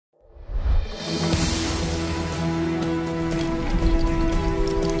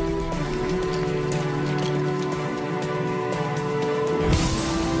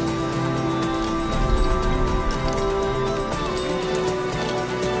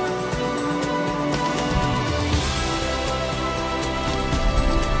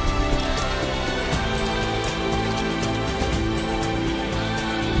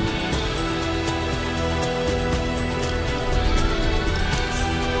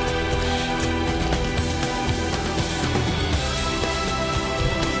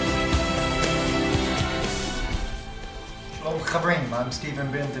I'm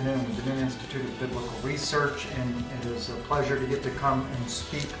Stephen Ben Danoon with the New Institute of Biblical Research, and it is a pleasure to get to come and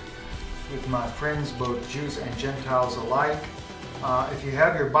speak with my friends, both Jews and Gentiles alike. If you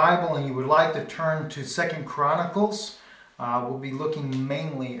have your Bible and you would like to turn to 2 Chronicles, we'll be looking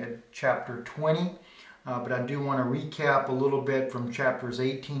mainly at chapter 20, but I do want to recap a little bit from chapters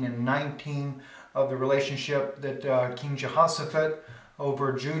 18 and 19 of the relationship that King Jehoshaphat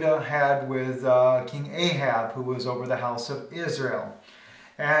over Judah had with King Ahab, who was over the house of Israel.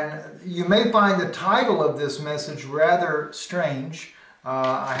 And you may find the title of this message rather strange.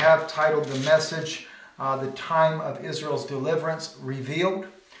 I have titled the message, The Time of Israel's Deliverance Revealed.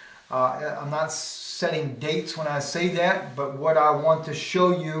 I'm not setting dates when I say that, but what I want to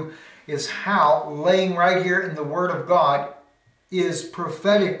show you is how, laying right here in the Word of God, is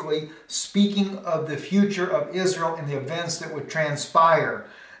prophetically speaking of the future of Israel and the events that would transpire.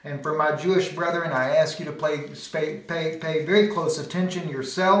 And for my Jewish brethren, I ask you to pay very close attention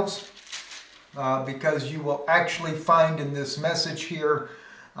yourselves, because you will actually find in this message here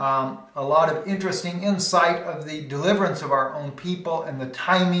a lot of interesting insight of the deliverance of our own people and the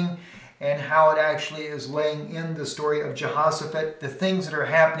timing and how it actually is laying in the story of Jehoshaphat, the things that are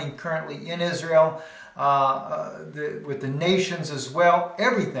happening currently in Israel, with the nations as well,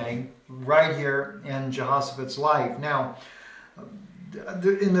 everything right here in Jehoshaphat's life. Now,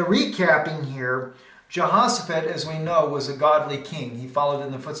 in the recapping here, Jehoshaphat, as we know, was a godly king. He followed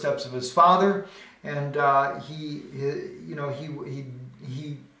in the footsteps of his father, and he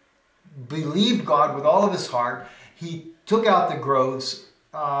believed God with all of his heart. He took out the groves,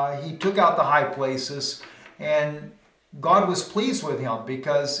 he took out the high places, and God was pleased with him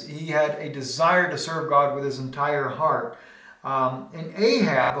because he had a desire to serve God with his entire heart. And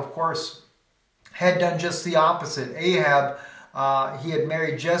Ahab, of course, had done just the opposite. Ahab, he had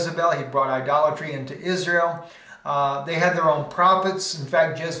married Jezebel. He brought idolatry into Israel. They had their own prophets. In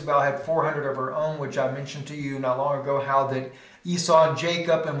fact, Jezebel had 400 of her own, which I mentioned to you not long ago, how that Esau and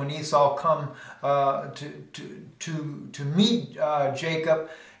Jacob, and when Esau come to meet Jacob,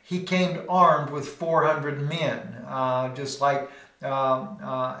 he came armed with 400 men, just like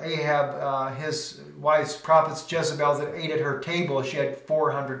Ahab, his wife's prophets, Jezebel, that ate at her table. She had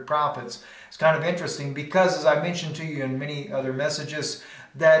 400 prophets. It's kind of interesting because, as I mentioned to you in many other messages,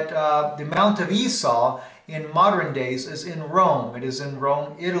 that the Mount of Esau in modern days is in Rome. It is in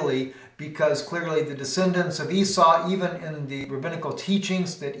Rome, Italy, because clearly the descendants of Esau, even in the rabbinical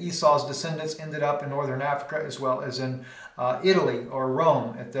teachings, that Esau's descendants ended up in northern Africa as well as in Italy or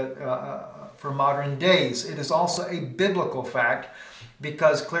Rome for modern days. It is also a biblical fact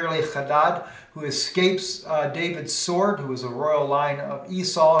because clearly Hadad, who escapes David's sword, who is a royal line of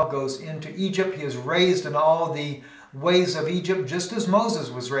Esau, goes into Egypt. He is raised in all the ways of Egypt, just as Moses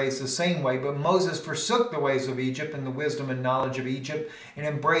was raised the same way, but Moses forsook the ways of Egypt and the wisdom and knowledge of Egypt and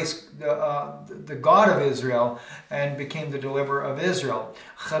embraced the God of Israel and became the deliverer of Israel.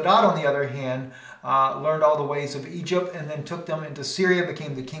 Hadad, on the other hand, learned all the ways of Egypt and then took them into Syria,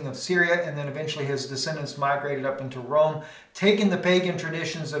 became the king of Syria, and then eventually his descendants migrated up into Rome, taking the pagan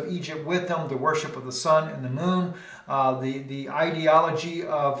traditions of Egypt with them, the worship of the sun and the moon, the ideology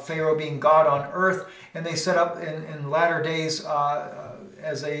of Pharaoh being God on earth, and they set up in latter days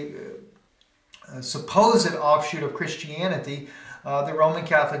as a supposed offshoot of Christianity, the Roman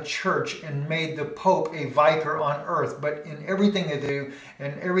Catholic Church, and made the Pope a vicar on earth. But in everything they do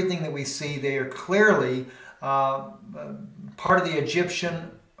and everything that we see, they are clearly part of the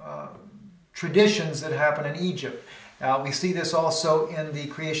Egyptian traditions that happen in Egypt. We see this also in the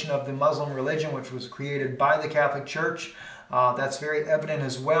creation of the Muslim religion, which was created by the Catholic Church. That's very evident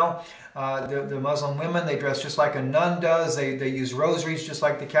as well. The Muslim women, they dress just like a nun does. They use rosaries just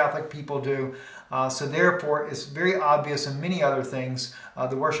like the Catholic people do. So therefore, it's very obvious in many other things,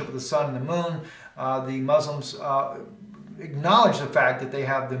 the worship of the sun and the moon. The Muslims acknowledge the fact that they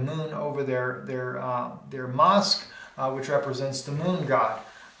have the moon over their mosque, which represents the moon god.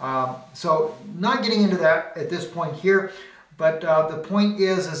 So not getting into that at this point here, but the point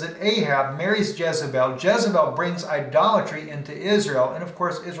is that Ahab marries Jezebel. Jezebel brings idolatry into Israel, and of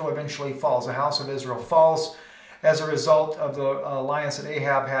course Israel eventually falls. The house of Israel falls as a result of the alliance that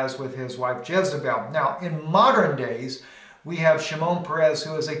Ahab has with his wife Jezebel. Now, in modern days, we have Shimon Peres,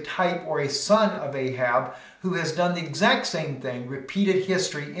 who is a type or a son of Ahab, who has done the exact same thing, repeated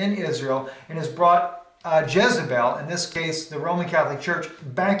history in Israel, and has brought Jezebel, in this case the Roman Catholic Church,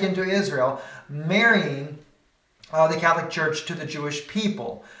 back into Israel, marrying the Catholic Church to the Jewish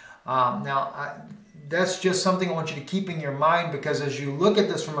people. That's just something I want you to keep in your mind, because as you look at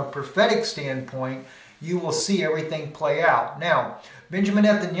this from a prophetic standpoint, you will see everything play out. Now, Benjamin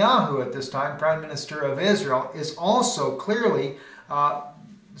Netanyahu at this time, Prime Minister of Israel, is also clearly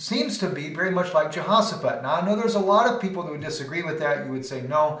seems to be very much like Jehoshaphat. Now, I know there's a lot of people that would disagree with that. You would say,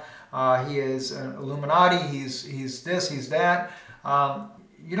 no, he is an Illuminati, he's this, he's that.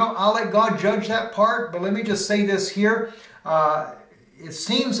 You know, I'll let God judge that part, but let me just say this here. It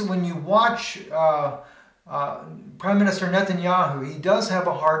seems that when you watch Prime Minister Netanyahu, he does have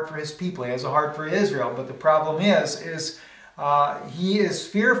a heart for his people. He has a heart for Israel, but the problem is he is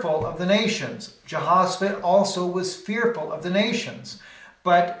fearful of the nations. Jehoshaphat also was fearful of the nations.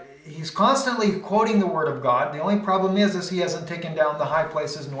 But he's constantly quoting the Word of God. The only problem is he hasn't taken down the high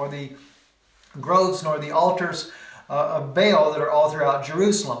places, nor the groves, nor the altars of Baal that are all throughout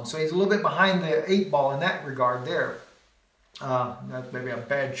Jerusalem. So he's a little bit behind the 8 ball in that regard there. That's maybe a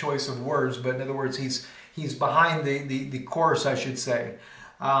bad choice of words, but in other words, he's behind the course, I should say.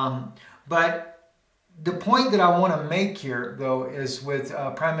 But the point that I want to make here, though, is with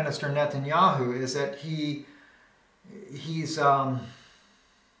Prime Minister Netanyahu, is that he's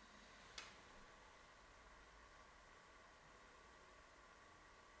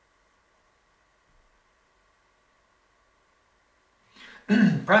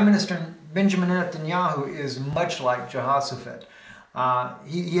Prime Minister Benjamin Netanyahu is much like Jehoshaphat.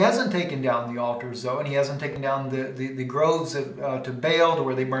 He hasn't taken down the altars, though, and he hasn't taken down the groves to Baal, to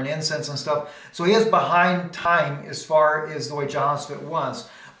where they burn incense and stuff. So he is behind time as far as the way Jehoshaphat was.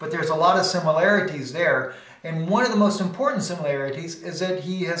 But there's a lot of similarities there. And one of the most important similarities is that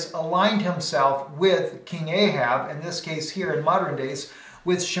he has aligned himself with King Ahab, in this case here in modern days,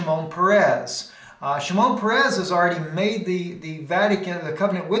 with Shimon Peres. Shimon Peres has already made the Vatican, the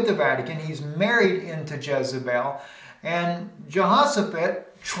covenant with the Vatican. He's married into Jezebel. And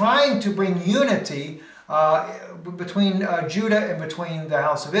Jehoshaphat, trying to bring unity between Judah and between the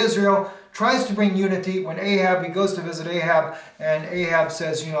house of Israel, tries to bring unity when he goes to visit Ahab, and Ahab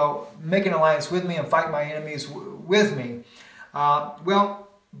says, you know, make an alliance with me and fight my enemies with me. Well,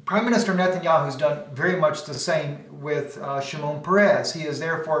 Prime Minister Netanyahu has done very much the same with Shimon Peres. He has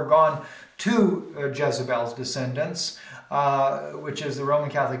therefore gone to Jezebel's descendants, which is the Roman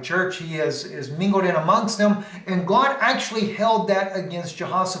Catholic Church. He is mingled in amongst them, and God actually held that against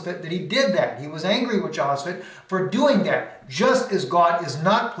Jehoshaphat, that he did that. He was angry with Jehoshaphat for doing that, just as God is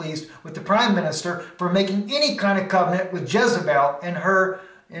not pleased with the prime minister for making any kind of covenant with Jezebel and her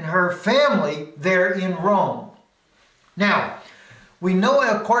family there in Rome. Now, we know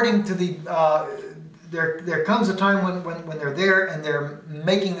according to the there comes a time when they're there and they're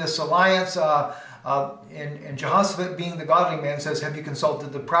making this alliance, and Jehoshaphat, being the godly man, says, have you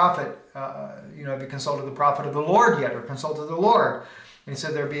consulted the prophet? Have you consulted the prophet of the Lord yet, or consulted the Lord? And he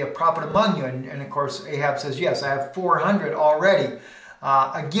said, there be a prophet among you. And of course, Ahab says, yes, I have 400 already.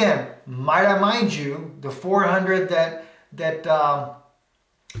 Again, might I mind you, the 400 that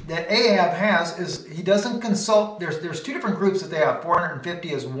Ahab has is, he doesn't consult. There's two different groups that they have.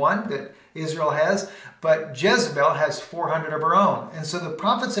 450 is one that Israel has, but Jezebel has 400 of her own. And so the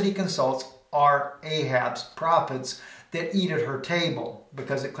prophets that he consults are Ahab's prophets that eat at her table,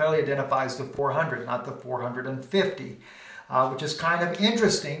 because it clearly identifies the 400, not the 450, which is kind of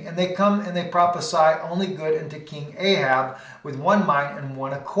interesting. And they come and they prophesy only good unto King Ahab with one mind and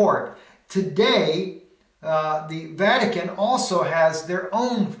one accord. Today, the Vatican also has their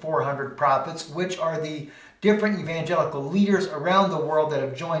own 400 prophets, which are the different evangelical leaders around the world that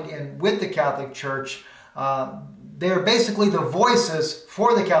have joined in with the Catholic Church. They're basically the voices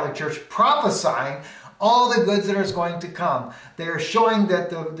for the Catholic Church, prophesying all the goods that are going to come. They're showing that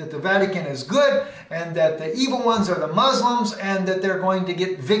the Vatican is good, and that the evil ones are the Muslims, and that they're going to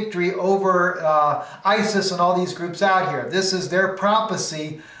get victory over ISIS and all these groups out here. This is their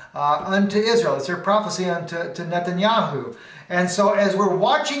prophecy unto Israel. It's their prophecy unto Netanyahu. And so as we're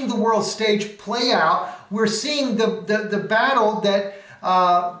watching the world stage play out, we're seeing the battle that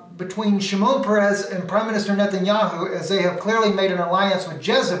between Shimon Peres and Prime Minister Netanyahu, as they have clearly made an alliance with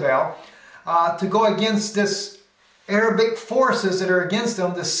Jezebel to go against this Arabic forces that are against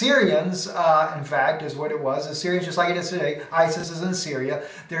them. The Syrians, in fact, is what it was. The Syrians, just like it is today, ISIS is in Syria.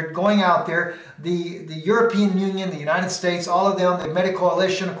 They're going out there. The European Union, the United States, all of them, they've made a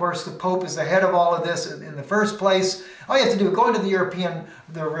coalition. Of course, the Pope is the head of all of this in the first place. All you have to do is go into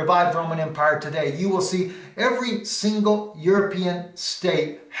the revived Roman Empire today. You will see every single European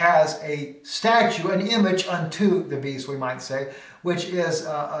state has a statue, an image unto the beast, we might say, which is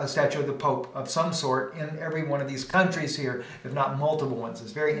a statue of the Pope of some sort in every one of these countries here, if not multiple ones.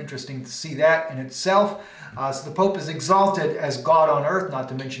 It's very interesting to see that in itself. So the Pope is exalted as God on earth, not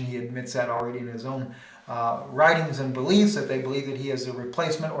to mention he admits that already in his own writings and beliefs, that they believe that he is a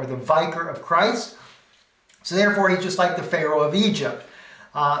replacement or the vicar of Christ. So therefore, he's just like the Pharaoh of Egypt.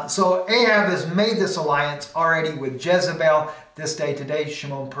 So Ahab has made this alliance already with Jezebel. this day today,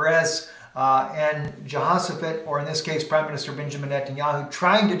 Shimon Peres and Jehoshaphat, or in this case, Prime Minister Benjamin Netanyahu,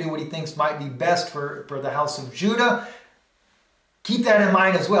 trying to do what he thinks might be best for the house of Judah. Keep that in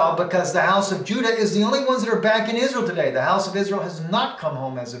mind as well, because the house of Judah is the only ones that are back in Israel today. The house of Israel has not come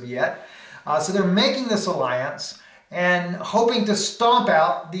home as of yet. So they're making this alliance and hoping to stomp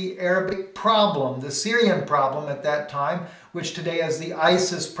out the Arabic problem, the Syrian problem at that time, which today is the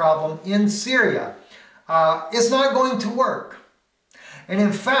ISIS problem in Syria. It's not going to work. And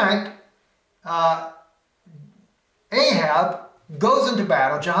in fact, Ahab goes into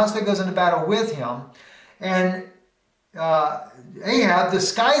battle, Jehoshaphat goes into battle with him, and Ahab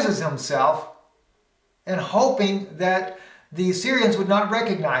disguises himself and hoping that the Syrians would not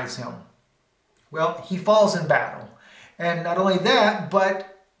recognize him. Well, he falls in battle. And not only that,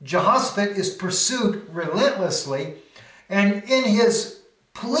 but Jehoshaphat is pursued relentlessly, and in his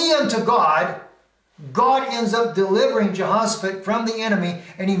plea unto God, God ends up delivering Jehoshaphat from the enemy,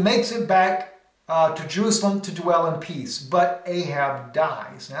 and he makes it back to Jerusalem to dwell in peace. But Ahab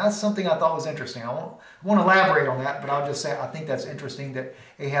dies. Now that's something I thought was interesting. I won't elaborate on that, but I'll just say I think that's interesting that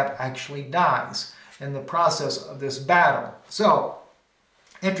Ahab actually dies in the process of this battle. So,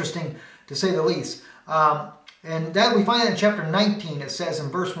 interesting to say the least. And that we find that in chapter 19. It says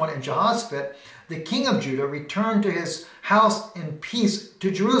in verse 1, "And Jehoshaphat, the king of Judah, returned to his house in peace to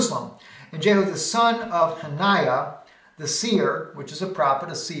Jerusalem. And Jehu, the son of Hananiah, the seer," which is a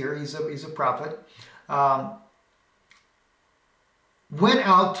prophet, a seer, he's a prophet, "went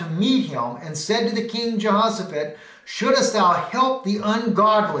out to meet him and said to the king Jehoshaphat, Shouldest thou help the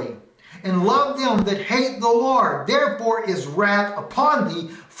ungodly and love them that hate the Lord? Therefore is wrath upon thee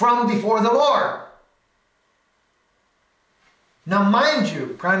from before the Lord." Now mind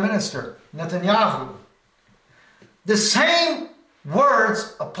you, Prime Minister Netanyahu, the same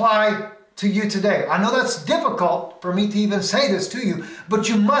words apply to you today. I know that's difficult for me to even say this to you, but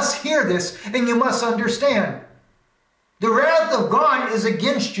you must hear this and you must understand. The wrath of God is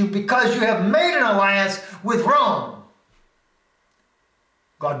against you because you have made an alliance with Rome.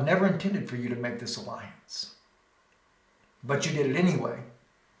 God never intended for you to make this alliance, but you did it anyway.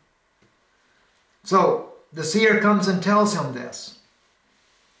 So the seer comes and tells him this.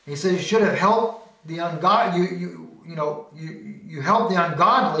 He says, "You should have helped the ungodly. You help the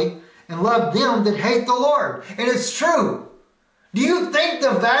ungodly and love them that hate the Lord." And it's true. Do you think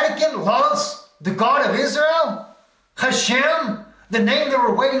the Vatican loves the God of Israel? Hashem, the name that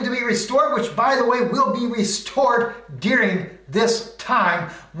we're waiting to be restored, which, by the way, will be restored during this time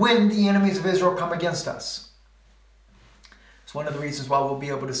when the enemies of Israel come against us. It's one of the reasons why we'll be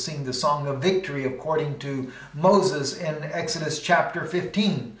able to sing the song of victory according to Moses in Exodus chapter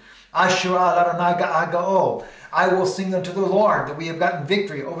 15. "Asherah Adonai Ga'aga'o." I will sing unto the Lord that we have gotten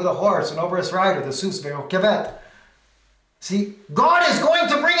victory over the horse and over his rider, the sus ve'okevet. See, God is going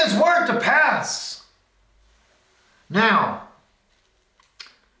to bring his word to pass. Now,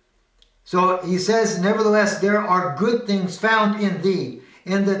 so he says, "Nevertheless, there are good things found in thee,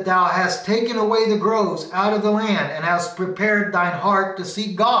 in that thou hast taken away the groves out of the land, and hast prepared thine heart to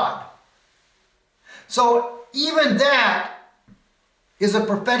seek God." So even that is a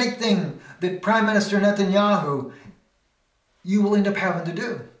prophetic thing that Prime Minister Netanyahu, you will end up having to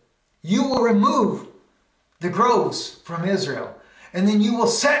do. You will remove the groves from Israel, and then you will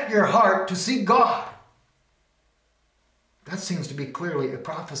set your heart to seek God. That seems to be clearly a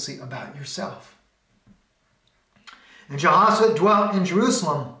prophecy about yourself. "And Jehoshaphat dwelt in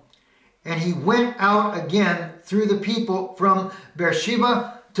Jerusalem, and he went out again through the people from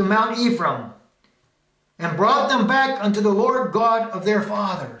Beersheba to Mount Ephraim, and brought them back unto the Lord God of their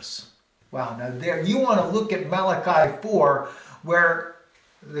fathers." Wow, now there you want to look at Malachi 4, where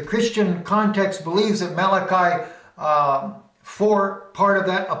the Christian context believes that Malachi 4, part of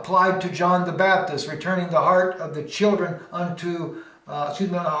that applied to John the Baptist, returning the heart of the children unto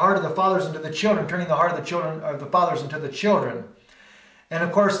the heart of the fathers unto the children, turning the heart of the children of the fathers unto the children. And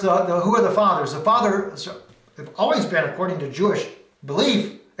of course, who are the fathers? The fathers have always been, according to Jewish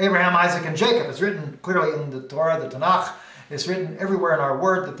belief, Abraham, Isaac, and Jacob. It's written clearly in the Torah, the Tanakh. It's written everywhere in our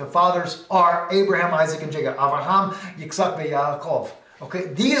word that the fathers are Abraham, Isaac, and Jacob. Abraham, Yitzhak, and Yaakov. Okay,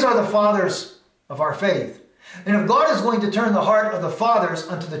 these are the fathers of our faith. And if God is going to turn the heart of the fathers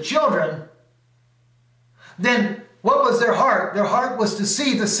unto the children, then what was their heart? Their heart was to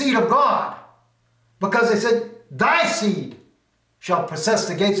see the seed of God. Because they said, "Thy seed shall possess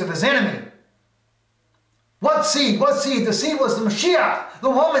the gates of his enemy." What seed? What seed? The seed was the Mashiach, the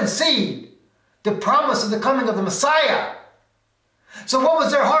woman's seed. The promise of the coming of the Messiah. So what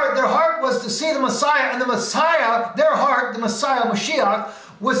was their heart? Their heart was to see the Messiah, and the Messiah, their heart, the Messiah, Mashiach,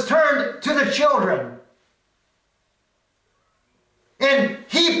 was turned to the children. And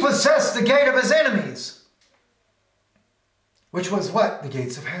he possessed the gate of his enemies. Which was what? The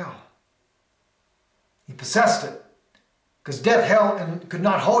gates of hell. He possessed it. Because death, hell, and could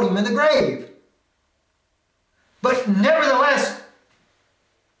not hold him in the grave. But nevertheless,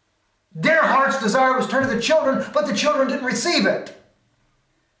 their heart's desire was turned to the children, but the children didn't receive it.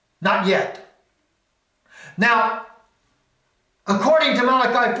 Not yet. Now, according to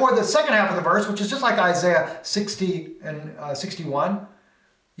Malachi 4, the second half of the verse, which is just like Isaiah 60 and 61,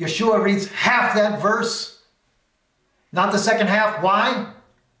 Yeshua reads half that verse, not the second half. Why?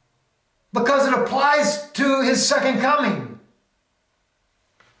 Because it applies to his second coming.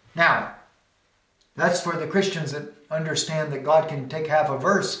 Now, that's for the Christians that understand that God can take half a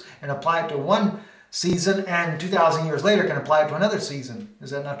verse and apply it to one season, and 2,000 years later can apply it to another season. Is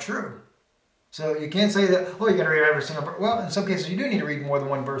that not true? So you can't say that, oh, you're going to read every single verse. Well, in some cases you do need to read more than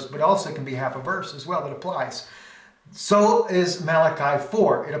one verse, but it also can be half a verse as well that applies. So is Malachi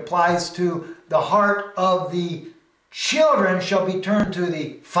 4. It applies to the heart of the children shall be turned to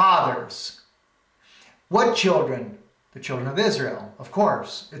the fathers. What children? The children of Israel, of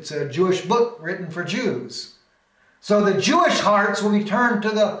course. It's a Jewish book written for Jews. So the Jewish hearts will be turned to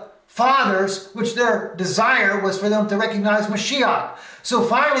the fathers, which their desire was for them to recognize Mashiach. So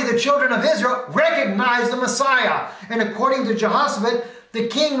finally the children of Israel recognize the Messiah. And according to Jehoshaphat, the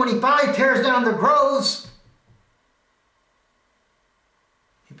king, when he finally tears down the groves,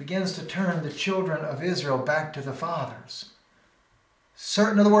 he begins to turn the children of Israel back to the fathers.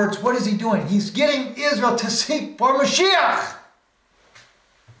 In other words, what is he doing? He's getting Israel to seek for Mashiach.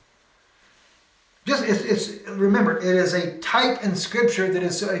 Remember, it is a type in Scripture that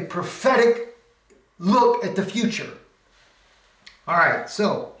is a prophetic look at the future. All right,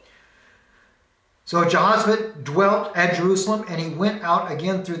 so Jehoshaphat dwelt at Jerusalem, and he went out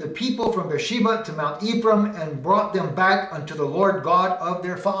again through the people from Beersheba to Mount Ephraim and brought them back unto the Lord God of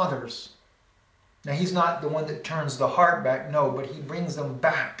their fathers. Now, he's not the one that turns the heart back, no, but he brings them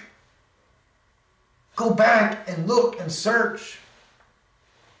back. Go back and look and search.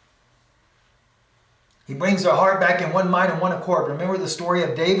 He brings their heart back in one mind and one accord. Remember the story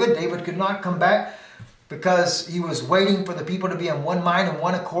of David? David could not come back because he was waiting for the people to be in one mind and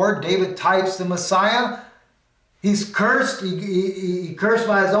one accord. David types the Messiah. He's cursed. He cursed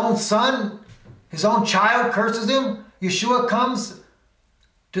by his own son. His own child curses him. Yeshua comes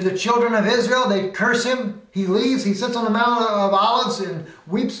to the children of Israel. They curse him. He leaves. He sits on the Mount of Olives and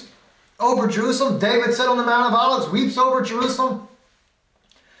weeps over Jerusalem. David sat on the Mount of Olives, weeps over Jerusalem.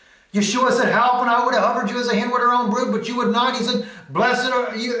 Yeshua said, how often I would have hovered you as a hen with her own brood, but you would not. He said, blessed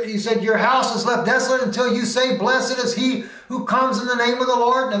are you. He said, your house is left desolate until you say, blessed is he who comes in the name of the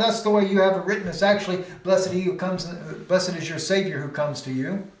Lord. Now that's the way you have it written. It's actually, blessed is your Savior who comes to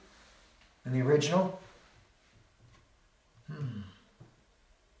you. In the original.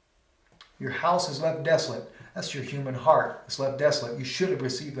 Your house is left desolate. That's your human heart. It's left desolate. You should have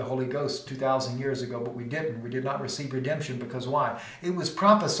received the Holy Ghost 2,000 years ago, but we didn't. We did not receive redemption because why? It was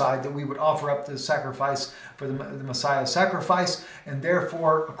prophesied that we would offer up the sacrifice for the Messiah's sacrifice, and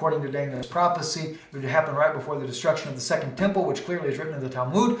therefore, according to Daniel's prophecy, it would happen right before the destruction of the second temple, which clearly is written in the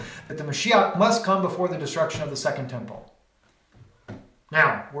Talmud, that the Mashiach must come before the destruction of the second temple.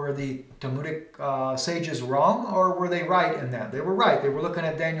 Now, were the Talmudic sages wrong, or were they right in that? They were right. They were looking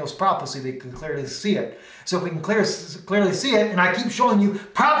at Daniel's prophecy. They could clearly see it. So if we can clearly see it, and I keep showing you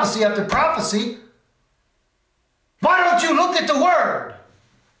prophecy after prophecy, why don't you look at the Word?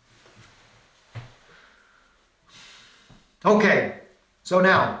 Okay, so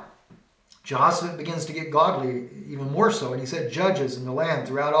now, Jehoshaphat begins to get godly even more so, and he set judges in the land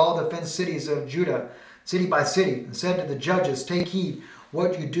throughout all the fenced cities of Judah, city by city, and said to the judges, take heed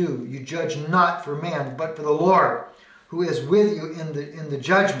what you do. You judge not for man, but for the Lord, who is with you in the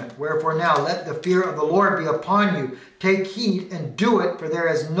judgment. Wherefore now let the fear of the Lord be upon you. Take heed and do it, for there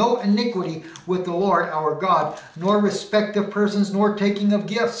is no iniquity with the Lord our God, nor respect of persons, nor taking of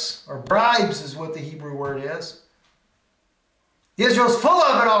gifts, or bribes is what the Hebrew word is. Israel's full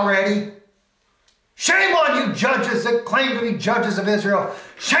of it already. Shame on you, judges that claim to be judges of Israel.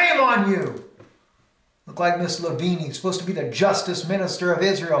 Shame on you. Look like Miss Lavini, supposed to be the justice minister of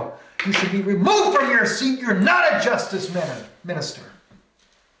Israel. You should be removed from your seat. You're not a justice minister.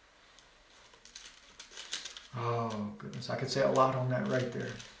 Oh, goodness. I could say a lot on that right there.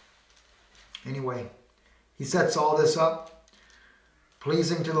 Anyway, he sets all this up,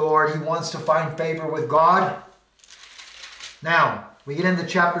 pleasing to the Lord. He wants to find favor with God. Now, we get into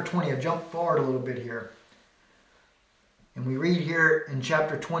chapter 20. I jump forward a little bit here. And we read here in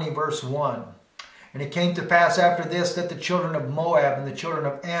chapter 20, verse 1. And it came to pass after this that the children of Moab and the children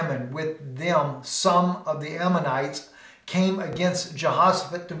of Ammon, with them some of the Ammonites, came against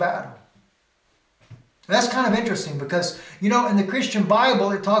Jehoshaphat to battle. That's kind of interesting because, you know, in the Christian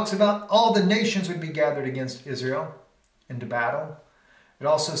Bible, it talks about all the nations would be gathered against Israel into battle. It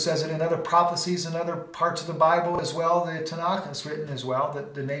also says it in other prophecies and other parts of the Bible as well. The Tanakh is written as well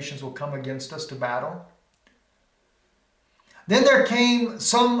that the nations will come against us to battle. Then there came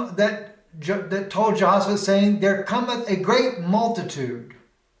some that told Jehoshaphat, saying, there cometh a great multitude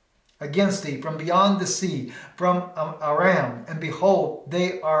against thee from beyond the sea, from Aram, and behold,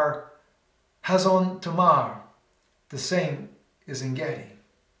 they are Hazon Tamar. The same is En Gedi.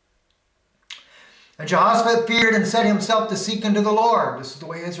 And Jehoshaphat feared and set himself to seek unto the Lord. This is the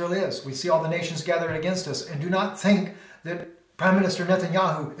way Israel is. We see all the nations gathered against us. And do not think that Prime Minister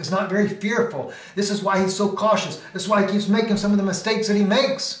Netanyahu is not very fearful. This is why he's so cautious. This is why he keeps making some of the mistakes that he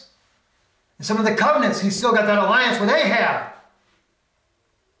makes. And some of the covenants, he's still got that alliance with Ahab.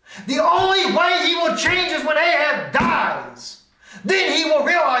 The only way he will change is when Ahab dies. Then he will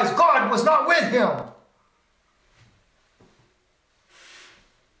realize God was not with him.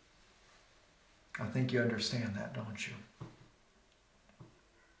 I think you understand that, don't you?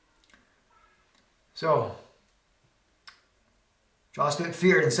 So, Jehoshaphat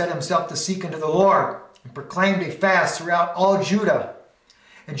feared and set himself to seek unto the Lord, and proclaimed a fast throughout all Judah.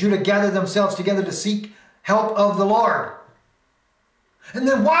 And Judah gathered themselves together to seek help of the Lord. And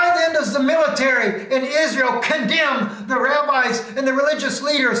then why then does the military in Israel condemn the rabbis and the religious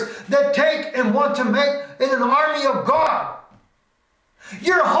leaders that take and want to make it an army of God?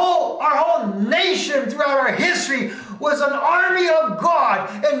 Our whole nation throughout our history was an army of God,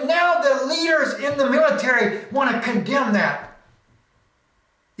 and now the leaders in the military want to condemn that.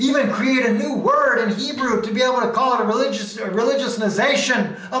 Even create a new word in Hebrew to be able to call it a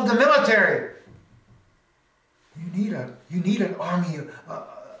religiousization of the military. You need an army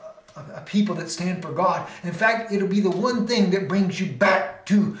of people that stand for God. In fact, it'll be the one thing that brings you back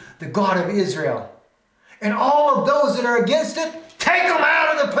to the God of Israel. And all of those that are against it, take them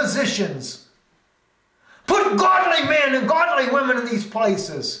out of the positions. Put godly men and godly women in these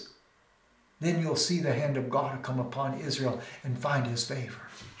places. Then you'll see the hand of God come upon Israel and find his favor.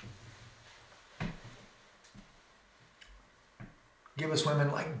 Give us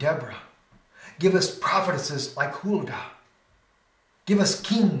women like Deborah. Give us prophetesses like Huldah. Give us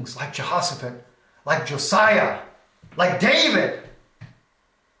kings like Jehoshaphat, like Josiah, like David.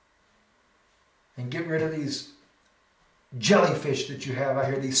 And get rid of these jellyfish that you have out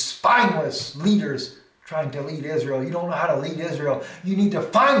here, these spineless leaders trying to lead Israel. You don't know how to lead Israel. You need to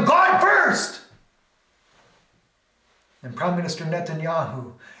find God first. And Prime Minister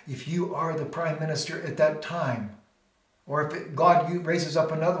Netanyahu, if you are the Prime Minister at that time, or if God raises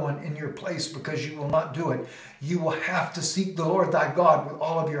up another one in your place because you will not do it, you will have to seek the Lord thy God with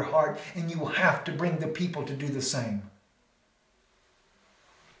all of your heart, and you will have to bring the people to do the same.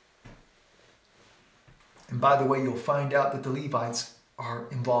 And by the way, you'll find out that the Levites are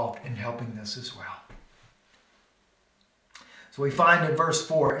involved in helping this as well. So we find in verse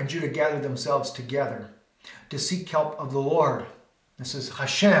 4, and Judah gathered themselves together to seek help of the Lord. This is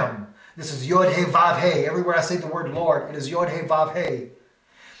Hashem. This is Yod He Vav He. Everywhere I say the word Lord, it is Yod He Vav He.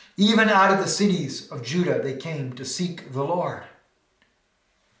 Even out of the cities of Judah, they came to seek the Lord.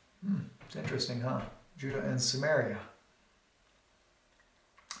 It's interesting, huh? Judah and Samaria.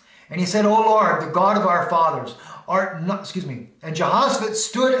 And he said, O Lord, the God of our fathers, and Jehoshaphat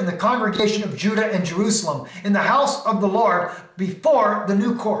stood in the congregation of Judah and Jerusalem, in the house of the Lord, before the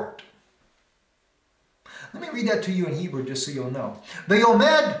new court. Let me read that to you in Hebrew, just so you'll know.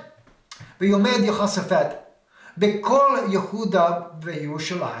 V'yomed Yehoshaphat, b'kol Yehuda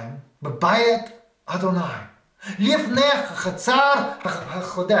v'Yerushalayim, b'bayet Adonai, lifnei chatzar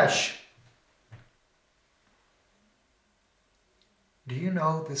hachodesh. Do you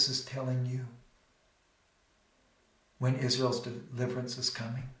know this is telling you when Israel's deliverance is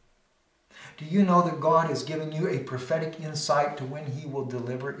coming? Do you know that God is giving you a prophetic insight to when he will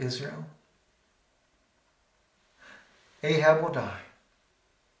deliver Israel? Ahab will die.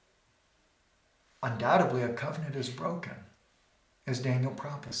 Undoubtedly, a covenant is broken, as Daniel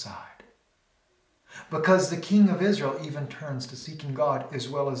prophesied. Because the king of Israel even turns to seeking God as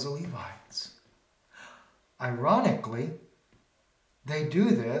well as the Levites. Ironically, they do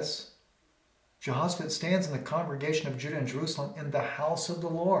this. Jehoshaphat stands in the congregation of Judah and Jerusalem in the house of the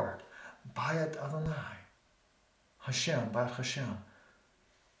Lord. Bayat Adonai. Hashem, Bayat Hashem.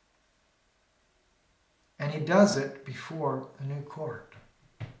 And he does it before the new court.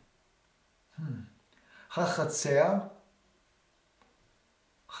 Chachatzer,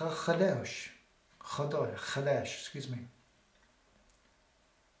 Chalesh, excuse me.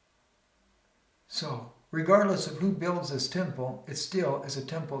 So, regardless of who builds this temple, it still is a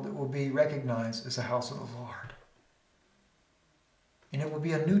temple that will be recognized as the house of the Lord. And it will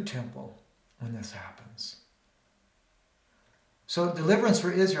be a new temple when this happens. So deliverance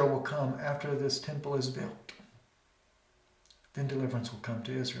for Israel will come after this temple is built. Then deliverance will come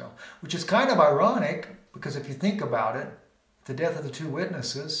to Israel. Which is kind of ironic, because if you think about it, the death of the two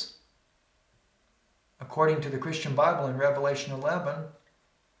witnesses, according to the Christian Bible in Revelation 11,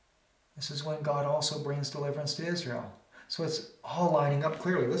 this is when God also brings deliverance to Israel. So it's all lining up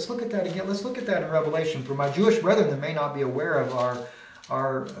clearly. Let's look at that again. Let's look at that in Revelation. For my Jewish brethren that may not be aware of our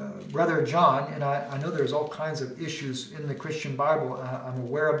brother John, and I know there's all kinds of issues in the Christian Bible. I'm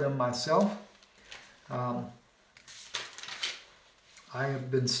aware of them myself. I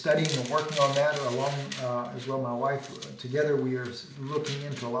have been studying and working on that along as well my wife. Together we are looking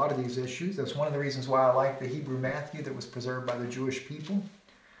into a lot of these issues. That's one of the reasons why I like the Hebrew Matthew that was preserved by the Jewish people.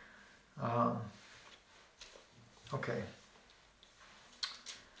 Okay.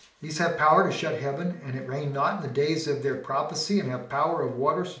 These have power to shut heaven, and it rain not in the days of their prophecy, and have power of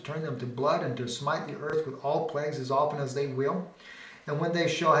waters to turn them to blood, and to smite the earth with all plagues as often as they will. And when they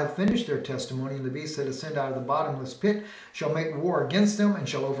shall have finished their testimony, and the beasts that ascend out of the bottomless pit shall make war against them, and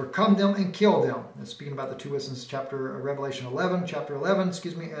shall overcome them and kill them. That's speaking about the two witnesses, Revelation 11, chapter 11,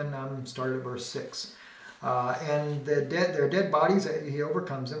 and started at verse 6. And their dead bodies, he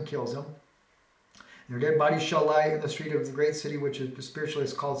overcomes them, kills them. Their dead bodies shall lie in the street of the great city, which is spiritually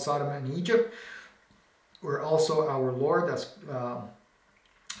is called Sodom and Egypt, where also our Lord, that's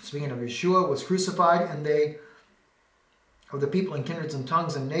speaking of Yeshua, was crucified, and they of the people and kindreds and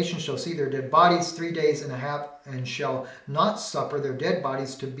tongues and nations shall see their dead bodies 3 days and a half, and shall not suffer their dead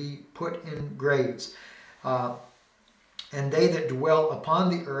bodies to be put in graves. And they that dwell upon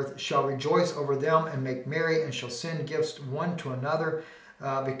the earth shall rejoice over them, and make merry, and shall send gifts one to another,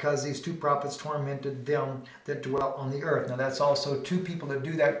 because these two prophets tormented them that dwell on the earth. Now that's also two people that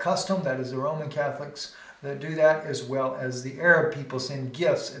do that custom. That is the Roman Catholics that do that, as well as the Arab people send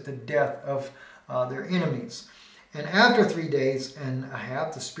gifts at the death of their enemies. And after 3 days and a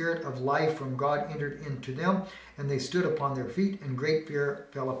half, the spirit of life from God entered into them, and they stood upon their feet, and great fear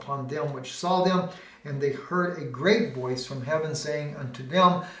fell upon them which saw them. And they heard a great voice from heaven saying unto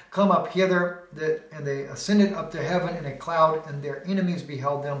them, Come up hither. And they ascended up to heaven in a cloud, and their enemies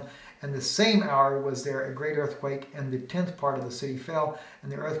beheld them. And the same hour was there a great earthquake, and the 10th part of the city fell.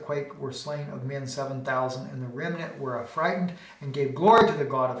 And the earthquake were slain of men 7,000, and the remnant were affrighted, and gave glory to the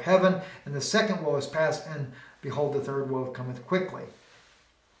God of heaven. And the second woe is past, and behold, the third woe cometh quickly.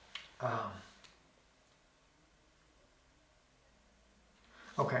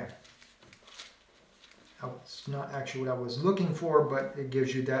 Okay. That's not actually what I was looking for, but it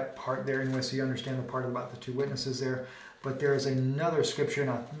gives you that part there anyway, so you understand the part about the two witnesses there. But there is another scripture,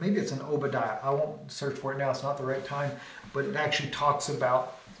 now maybe it's in Obadiah. I won't search for it now, it's not the right time, but it actually talks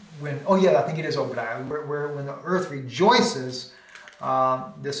about when, oh yeah, I think it is Obadiah, where when the earth rejoices,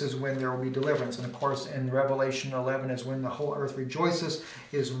 this is when there will be deliverance. And of course in Revelation 11 is when the whole earth rejoices,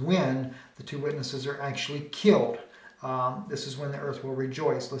 is when the two witnesses are actually killed. This is when the earth will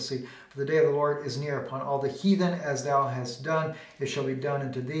rejoice. Let's see. For the day of the Lord is near upon all the heathen, as thou hast done, it shall be done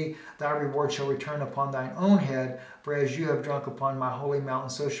unto thee. Thy reward shall return upon thine own head. For as you have drunk upon my holy mountain,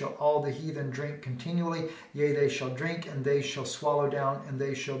 so shall all the heathen drink continually. Yea, they shall drink, and they shall swallow down, and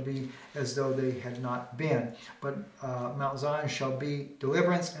they shall be as though they had not been. But Mount Zion shall be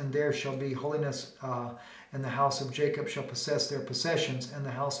deliverance, and there shall be holiness, and the house of Jacob shall possess their possessions, and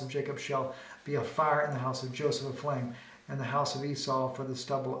the house of Jacob shall be a fire, and the house of Joseph a flame, and the house of Esau for the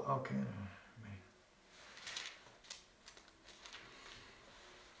stubble. Okay.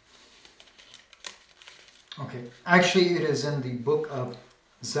 Okay. Actually, it is in the book of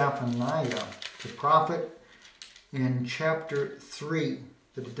Zephaniah, the prophet, in chapter 3,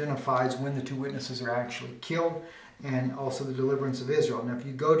 that identifies when the two witnesses are actually killed, and also the deliverance of Israel. Now, if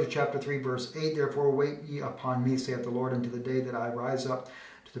you go to chapter 3, verse 8, Therefore wait ye upon me, saith the Lord, unto the day that I rise up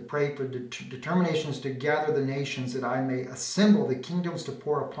to pray for determinations to gather the nations, that I may assemble the kingdoms to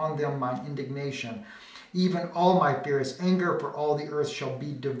pour upon them mine indignation. Even all my fierce anger, for all the earth shall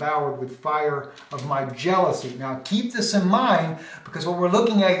be devoured with fire of my jealousy. Now keep this in mind, because what we're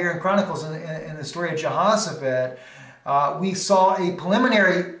looking at here in Chronicles, in the story of Jehoshaphat, we saw a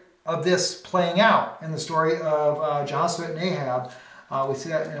preliminary of this playing out in the story of Jehoshaphat and Ahab. We see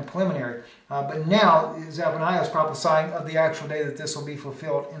that in a preliminary. But now Zephaniah is prophesying of the actual day that this will be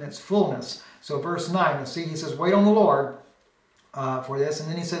fulfilled in its fullness. So verse 9, you see, he says, wait on the Lord for this. And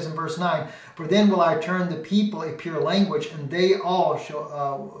then he says in verse 9, For then will I turn the people a pure language, and they all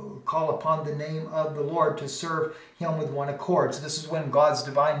shall call upon the name of the Lord to serve him with one accord. So this is when God's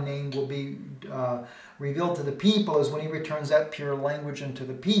divine name will be revealed to the people is when he returns that pure language into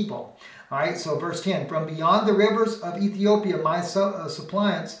the people. All right, so verse 10, from beyond the rivers of Ethiopia, my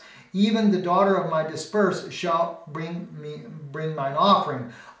suppliants, even the daughter of my dispersed shall bring mine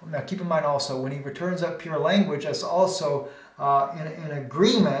offering. Now keep in mind also, when he returns that pure language, that's also in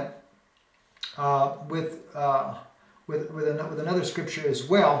agreement with another scripture as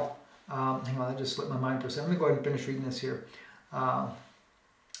well. Hang on, I just slipped my mind for a second. Let me go ahead and finish reading this here.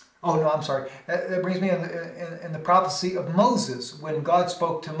 Oh, no, I'm sorry. That brings me in the prophecy of Moses, when God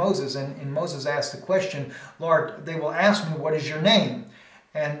spoke to Moses, and Moses asked the question, Lord, they will ask me, what is your name?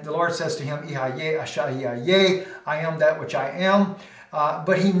 And the Lord says to him, Ihayeh Ashayeh, I am that which I am.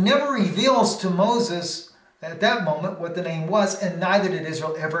 But he never reveals to Moses at that moment what the name was, and neither did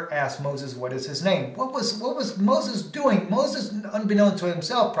Israel ever ask Moses what is his name. What was Moses doing? Moses, unbeknown to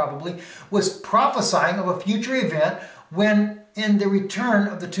himself probably, was prophesying of a future event when in the return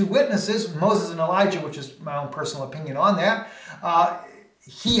of the two witnesses, Moses and Elijah, which is my own personal opinion on that,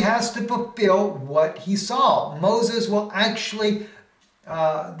 he has to fulfill what he saw. Moses will actually,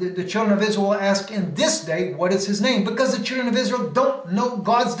 the children of Israel will ask in this day, what is his name? Because the children of Israel don't know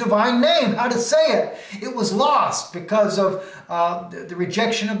God's divine name, how to say it. It was lost because of the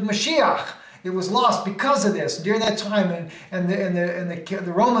rejection of Mashiach. It was lost because of this. During that time, and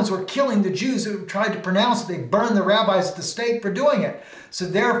the Romans were killing the Jews who tried to pronounce it. They burned the rabbis at the stake for doing it. So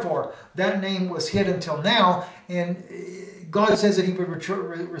therefore, that name was hid until now. And God says that he would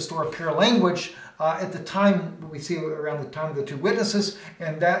restore pure language at the time, we see around the time of the two witnesses,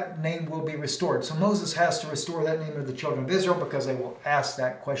 and that name will be restored. So Moses has to restore that name of the children of Israel because they will ask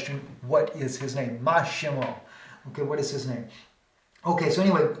that question, what is his name? Ma Shemo. Okay, what is his name? Okay, so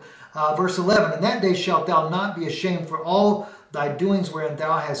anyway, verse 11, in that day shalt thou not be ashamed for all thy doings wherein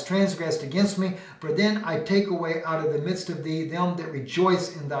thou hast transgressed against me, for then I take away out of the midst of thee them that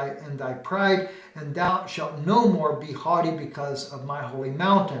rejoice in thy pride, and thou shalt no more be haughty because of my holy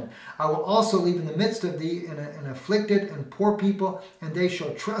mountain. I will also leave in the midst of thee an afflicted and poor people, and they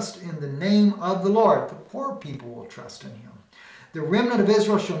shall trust in the name of the Lord. The poor people will trust in him. The remnant of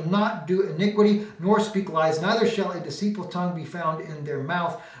Israel shall not do iniquity, nor speak lies, neither shall a deceitful tongue be found in their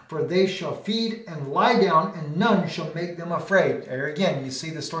mouth, for they shall feed and lie down, and none shall make them afraid. There again, you see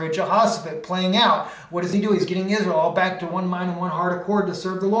the story of Jehoshaphat playing out. What does he do? He's getting Israel all back to one mind and one heart accord to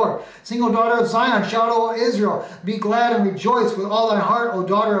serve the Lord. Sing, O daughter of Zion, shout, O Israel, be glad and rejoice with all thy heart, O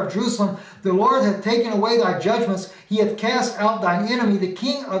daughter of Jerusalem. The Lord hath taken away thy judgments, he hath cast out thine enemy, the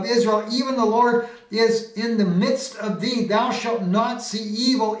King of Israel, even the Lord is in the midst of thee. Thou shalt not see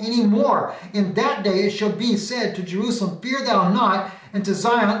evil any more. In that day it shall be said to Jerusalem, fear thou not, and to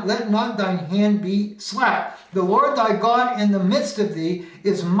Zion, let not thine hand be slack. The Lord thy God in the midst of thee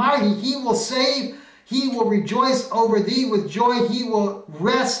is mighty. He will save. He will rejoice over thee with joy. He will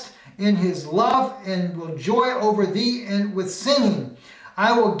rest in his love and will joy over thee and with singing.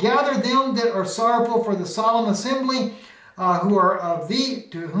 I will gather them that are sorrowful for the solemn assembly, who are of thee,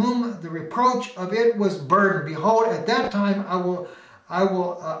 to whom the reproach of it was burdened. Behold, at that time I will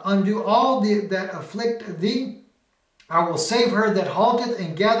undo all that afflict thee. I will save her that halteth,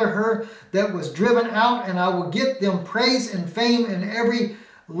 and gather her that was driven out, and I will give them praise and fame in every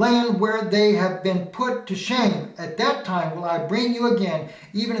land where they have been put to shame. At that time will I bring you again,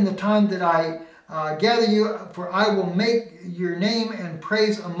 even in the time that I gather you, for I will make your name and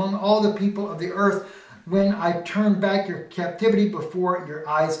praise among all the people of the earth, when I turn back your captivity before your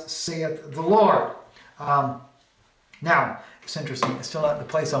eyes, saith the Lord. Now, it's interesting. It's still not the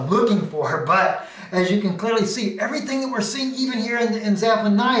place I'm looking for, but as you can clearly see, everything that we're seeing even here in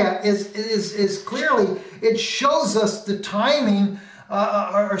Zephaniah is clearly, it shows us the timing,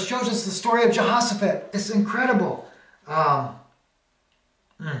 or shows us the story of Jehoshaphat. It's incredible. I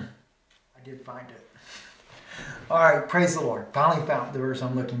did find it. All right, praise the Lord. Finally found the verse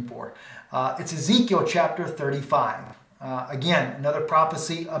I'm looking for. It's Ezekiel chapter 35. Again, another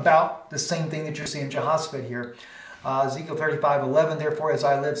prophecy about the same thing that you're seeing Jehoshaphat here. Ezekiel 35:11, therefore, as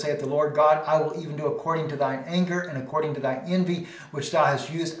I live, saith the Lord God, I will even do according to thine anger and according to thy envy, which thou hast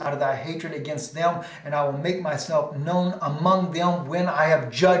used out of thy hatred against them, and I will make myself known among them when I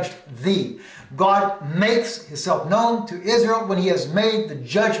have judged thee. God makes himself known to Israel when he has made the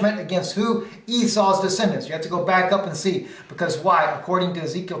judgment against who? Esau's descendants. You have to go back up and see. Because why? According to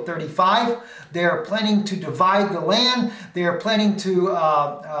Ezekiel 35, they are planning to divide the land. They are planning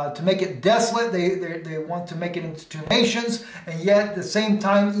to make it desolate. They want to make it into two nations. And yet at the same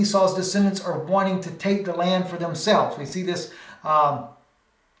time, Esau's descendants are wanting to take the land for themselves. We see this...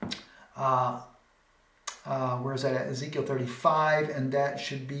 where is that at? Ezekiel 35, and that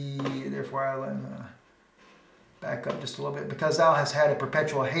should be, therefore I back up just a little bit. Because thou hast had a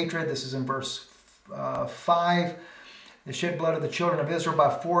perpetual hatred, this is in verse 5. They shed blood of the children of Israel by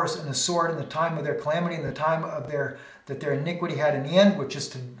force and the sword in the time of their calamity, in the time of that their iniquity had an end, which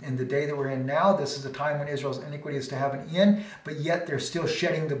is in the day that we're in now. This is the time when Israel's iniquity is to have an end, but yet they're still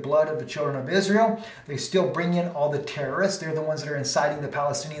shedding the blood of the children of Israel. They still bring in all the terrorists. They're the ones that are inciting the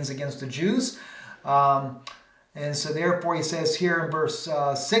Palestinians against the Jews. And so therefore he says here in verse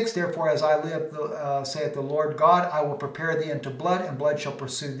 6, therefore as I live, saith the Lord God, I will prepare thee unto blood, and blood shall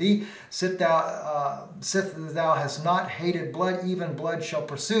pursue thee. Sith thou hast not hated blood, even blood shall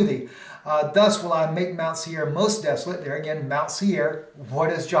pursue thee. Thus will I make Mount Seir most desolate. There again, Mount Seir. What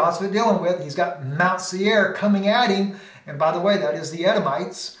is Jehoshaphat dealing with? He's got Mount Seir coming at him. And by the way, that is the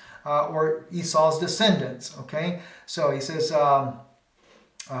Edomites, or Esau's descendants. Okay, so he says,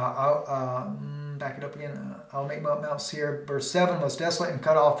 back it up again. I'll make Mount Seir, verse 7, most desolate, and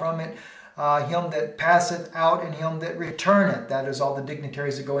cut off from it him that passeth out and him that returneth. That is all the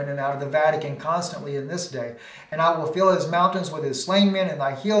dignitaries that go in and out of the Vatican constantly in this day. And I will fill his mountains with his slain men, and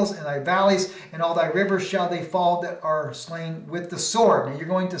thy hills and thy valleys, and all thy rivers shall they fall that are slain with the sword. Now you're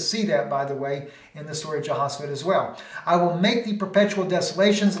going to see that, by the way, in the story of Jehoshaphat as well. I will make thee perpetual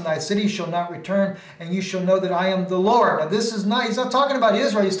desolations, and thy cities shall not return, and you shall know that I am the Lord. Now this is not, he's not talking about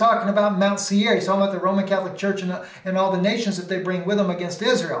Israel, he's talking about Mount Seir. He's talking about the Roman Catholic Church and all the nations that they bring with them against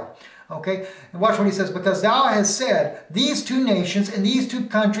Israel. Okay, and watch what he says. Because thou hast said, these two nations and these two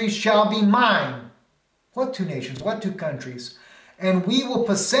countries shall be mine. What two nations? What two countries? And we will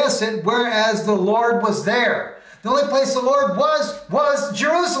possess it, whereas the Lord was there. The only place the Lord was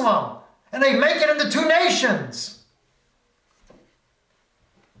Jerusalem. And they make it into two nations.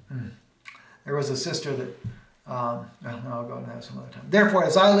 There was a sister that, no, I'll go into that some other time. Therefore,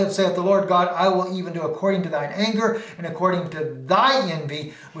 as I live, saith the Lord God, I will even do according to thine anger and according to thy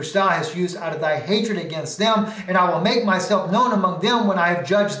envy, which thou hast used out of thy hatred against them. And I will make myself known among them when I have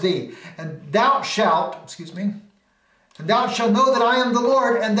judged thee. And thou shalt, and thou shalt know that I am the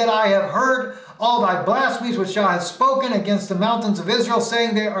Lord, and that I have heard all thy blasphemies which thou hast spoken against the mountains of Israel,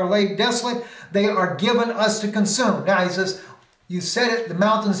 saying they are laid desolate, they are given us to consume. Now he says, you said it, the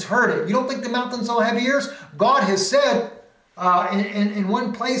mountains heard it. You don't think the mountains don't have ears? God has said in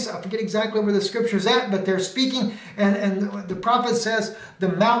one place, I forget exactly where the scripture is at, but they're speaking, and the prophet says, the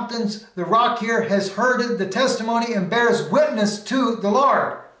mountains, the rock here has heard the testimony and bears witness to the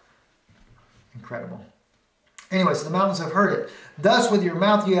Lord. Incredible. Anyway, so the mountains have heard it. Thus with your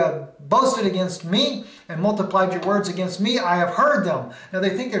mouth you have boasted against me and multiplied your words against me. I have heard them. Now they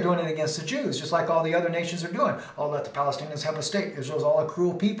think they're doing it against the Jews, just like all the other nations are doing. Oh, let the Palestinians have a state. Israel's all a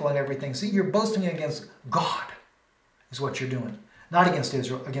cruel people and everything. See, you're boasting against God is what you're doing. Not against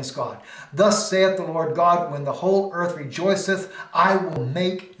Israel, against God. Thus saith the Lord God, when the whole earth rejoiceth, I will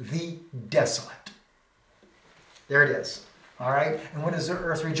make thee desolate. There it is. All right, and when does the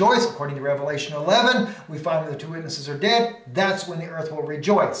earth rejoice? According to Revelation 11, we find when the two witnesses are dead, that's when the earth will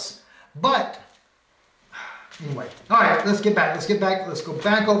rejoice. But, anyway, all right, let's get back. Let's go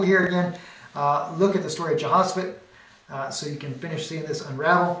back over here again. Look at the story of Jehoshaphat so you can finish seeing this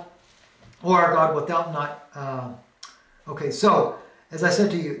unravel. Or God, without not... okay, so, as I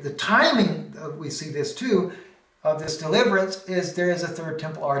said to you, the timing, we see this too, of this deliverance is there is a third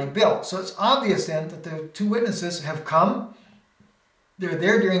temple already built. So it's obvious then that the two witnesses have come. They're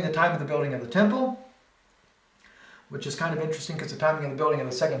there during the time of the building of the temple, which is kind of interesting because the timing of the building of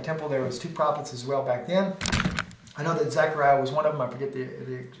the second temple, there was two prophets as well back then. I know that Zechariah was one of them. I forget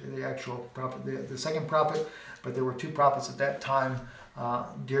the actual prophet, the second prophet, but there were two prophets at that time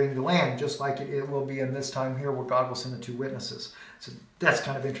during the land, just like it will be in this time here where God will send the two witnesses. So that's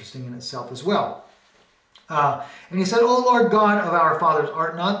kind of interesting in itself as well. And he said, O Lord God of our fathers,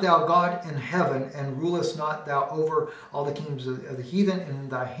 art not thou God in heaven, and rulest not thou over all the kingdoms of the heathen? In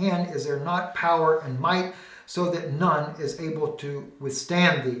thy hand is there not power and might, so that none is able to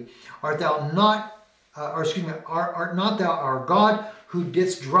withstand thee? Art not thou our God, who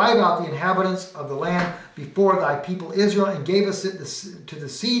didst drive out the inhabitants of the land before thy people Israel, and gavest it to the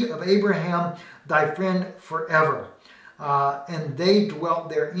seed of Abraham thy friend forever? And they dwelt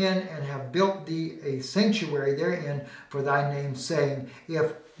therein, and have built thee a sanctuary therein for thy name, saying,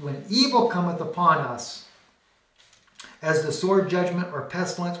 if when evil cometh upon us, as the sword, judgment, or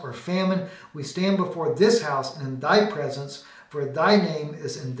pestilence, or famine, we stand before this house and in thy presence, for thy name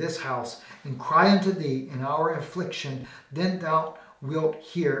is in this house, and cry unto thee in our affliction, then thou wilt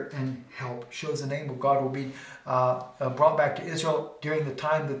hear and help. Shows the name of God will be brought back to Israel during the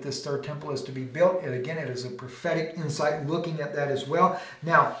time that this third temple is to be built. And again, it is a prophetic insight looking at that as well.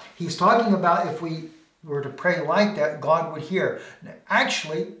 Now, he's talking about if we were to pray like that, God would hear. Now,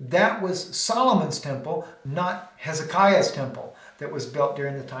 actually, that was Solomon's temple, not Hezekiah's temple. that was built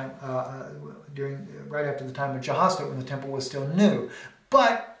during the time, right after the time of Jehoshaphat, when the temple was still new.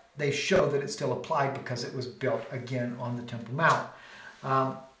 But they show that it still applied because it was built again on the Temple Mount.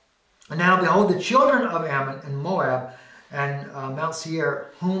 And now behold, the children of Ammon and Moab and Mount Seir,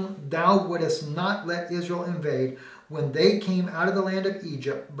 whom thou wouldest not let Israel invade, when they came out of the land of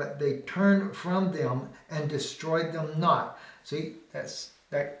Egypt, but they turned from them and destroyed them not. See, that's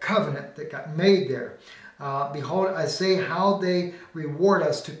that covenant that got made there. Behold, I say how they reward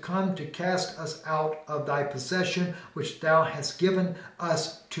us to come to cast us out of thy possession, which thou hast given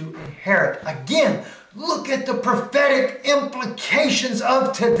us to inherit. Again, look at the prophetic implications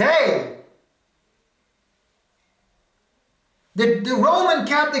of today. The Roman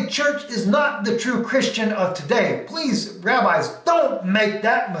Catholic Church is not the true Christian of today. Please, rabbis, don't make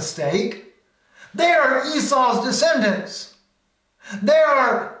that mistake. They are Esau's descendants. They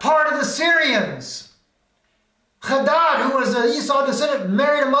are part of the Syrians. Hadad, who was an Esau descendant,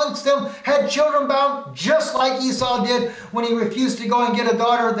 married amongst them, had children bound just like Esau did when he refused to go and get a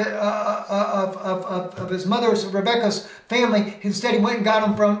daughter of his mother's, Rebekah's family. Instead, he went and got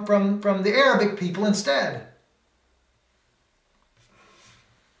them from the Arabic people instead.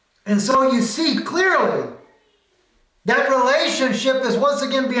 And so you see clearly that relationship is once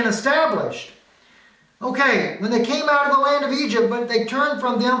again being established. Okay, when they came out of the land of Egypt, but they turned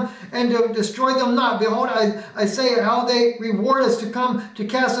from them and destroyed them not. Behold, I say how they reward us to come to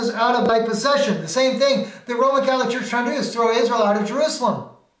cast us out of thy possession. The same thing the Roman Catholic Church is trying to do is throw Israel out of Jerusalem.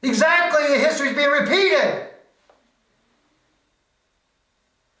 Exactly, the history is being repeated.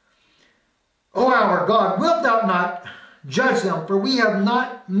 O our God, wilt thou not judge them? For we have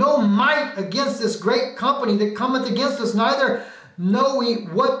no might against this great company that cometh against us, neither know we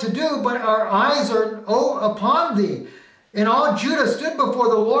what to do, but our eyes are upon thee. And all Judah stood before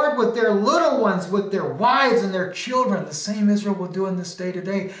the Lord with their little ones, with their wives and their children. The same Israel will do in this day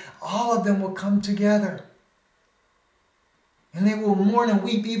today. All of them will come together. And they will mourn and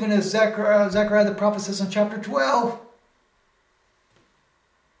weep, even as Zechariah the prophet says in chapter 12.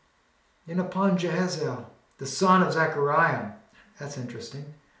 And upon Jehaziel, the son of Zechariah. That's interesting.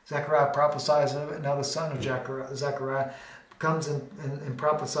 Zechariah prophesies of it. Now the son of Zechariah comes and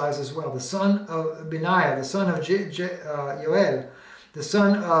prophesies as well. The son of Benaiah, the son of Yoel, the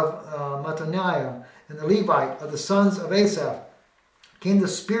son of Mattaniah, and the Levite of the sons of Asaph, came the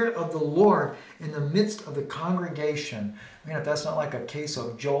Spirit of the Lord in the midst of the congregation. I mean, if that's not like a case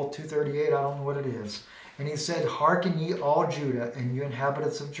of Joel 2:38, I don't know what it is. And he said, Hearken ye all Judah, and you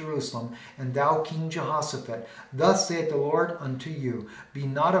inhabitants of Jerusalem, and thou King Jehoshaphat. Thus saith the Lord unto you, Be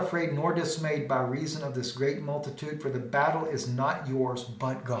not afraid nor dismayed by reason of this great multitude, for the battle is not yours,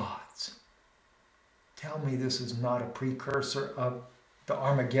 but God's. Tell me this is not a precursor of the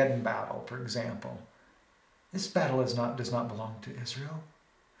Armageddon battle, for example. This battle does not belong to Israel.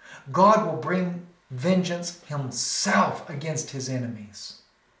 God will bring vengeance himself against his enemies.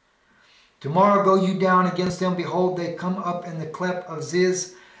 Tomorrow go you down against them. Behold, they come up in the cleft of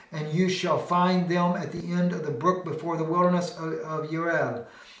Ziz, and you shall find them at the end of the brook before the wilderness of Uriel.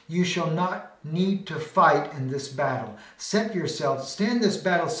 You shall not need to fight in this battle. Set yourselves, stand this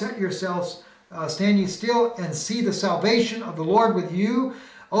battle, set yourselves, stand ye still, and see the salvation of the Lord with you.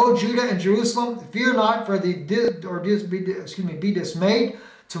 O Judah and Jerusalem, fear not, be dismayed.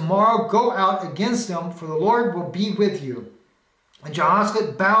 Tomorrow go out against them, for the Lord will be with you. And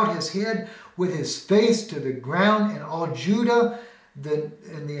Jehoshaphat bowed his head with his face to the ground, and all Judah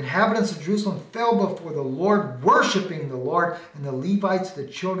and the inhabitants of Jerusalem fell before the Lord, worshiping the Lord. And the Levites, the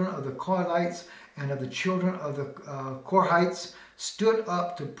children of the Kohathites, and of the children of the Korhites, stood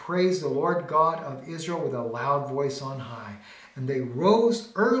up to praise the Lord God of Israel with a loud voice on high. And they rose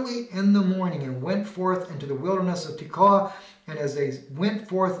early in the morning and went forth into the wilderness of Tekoa. And as they went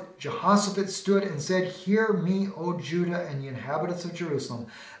forth, Jehoshaphat stood and said, Hear me, O Judah and the inhabitants of Jerusalem.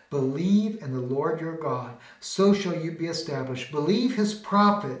 Believe in the Lord your God, so shall you be established. Believe his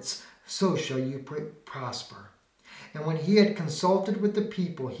prophets, so shall you prosper. And when he had consulted with the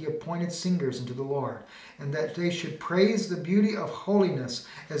people, he appointed singers unto the Lord, and that they should praise the beauty of holiness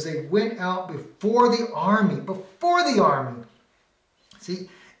as they went out before the army. Before the army. See,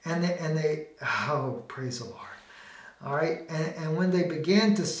 and they oh, praise the Lord. All right, and when they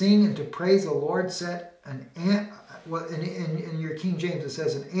began to sing and to praise the Lord, set in your King James it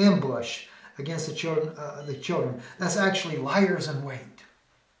says an ambush against the children. That's actually liars in wait.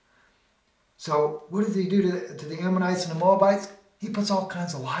 So what did he do to the Ammonites and the Moabites? He puts all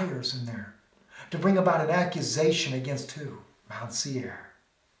kinds of liars in there to bring about an accusation against who? Mount Seir.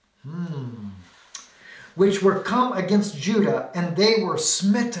 Which were come against Judah, and they were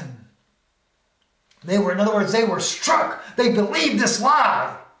smitten. In other words, they were struck. They believed this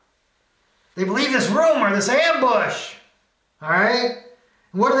lie. They believed this rumor, this ambush. All right?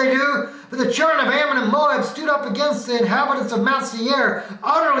 And what do? But the children of Ammon and Moab stood up against the inhabitants of Mount Seir,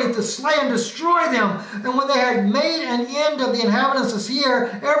 utterly to slay and destroy them. And when they had made an end of the inhabitants of Seir,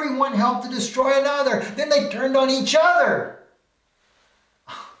 everyone helped to destroy another. Then they turned on each other.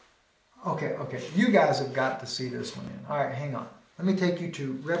 Okay. You guys have got to see this one in. All right, hang on. Let me take you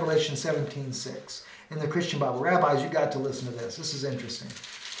to Revelation 17:6 in the Christian Bible. Rabbis, you got to listen to this. This is interesting.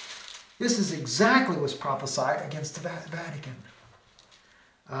 This is exactly what's prophesied against the Vatican.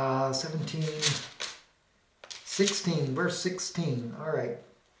 17:16, verse 16. All right.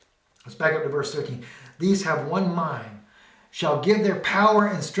 Let's back up to verse 13. These have one mind, shall give their power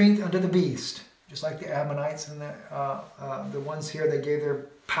and strength unto the beast. Just like the Ammonites and the ones here, they gave their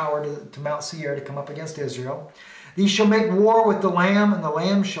power to Mount Seir to come up against Israel. These shall make war with the Lamb, and the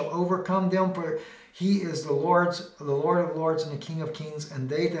Lamb shall overcome them, for he is the Lord of lords and the King of kings, and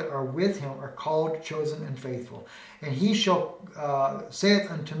they that are with him are called, chosen, and faithful. And he shall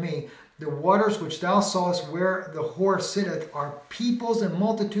saith unto me, the waters which thou sawest where the whore sitteth are peoples and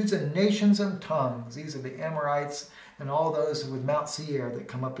multitudes and nations and tongues. These are the Amorites and all those with Mount Seir that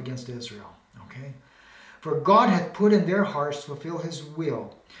come up against Israel. Okay? For God hath put in their hearts to fulfill his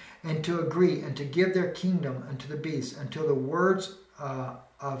will, and to agree, and to give their kingdom unto the beast, until the words of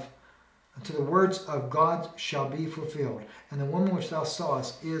God shall be fulfilled. And the woman which thou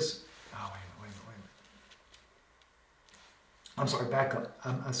sawest is... Oh, wait a minute. I'm sorry, back up.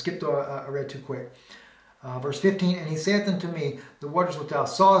 I skipped, I read too quick. Verse 15, and he saith unto me, the waters which thou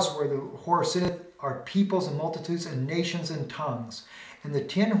sawest where the whore sitteth are peoples and multitudes and nations and tongues. And the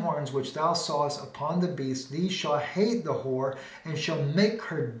 10 horns which thou sawest upon the beast, these shall hate the whore, and shall make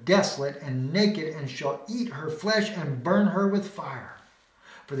her desolate and naked, and shall eat her flesh and burn her with fire.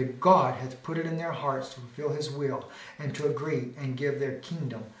 For the God hath put it in their hearts to fulfill his will, and to agree and give their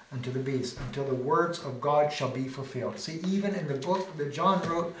kingdom unto the beast, until the words of God shall be fulfilled. See, even in the book that John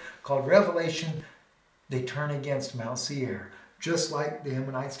wrote called Revelation, they turn against Mount Seir, just like the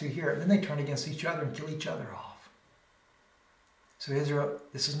Ammonites do here. And then they turn against each other and kill each other off. So Israel,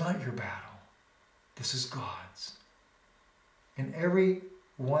 this is not your battle. This is God's. And every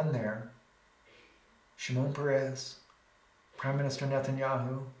one there, Shimon Peres, Prime Minister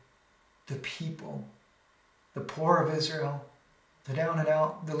Netanyahu, the people, the poor of Israel, the down and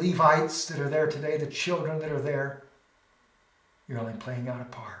out, the Levites that are there today, the children that are there, you're only playing out a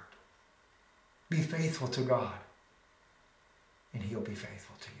part. Be faithful to God, and he'll be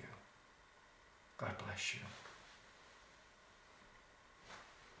faithful to you. God bless you.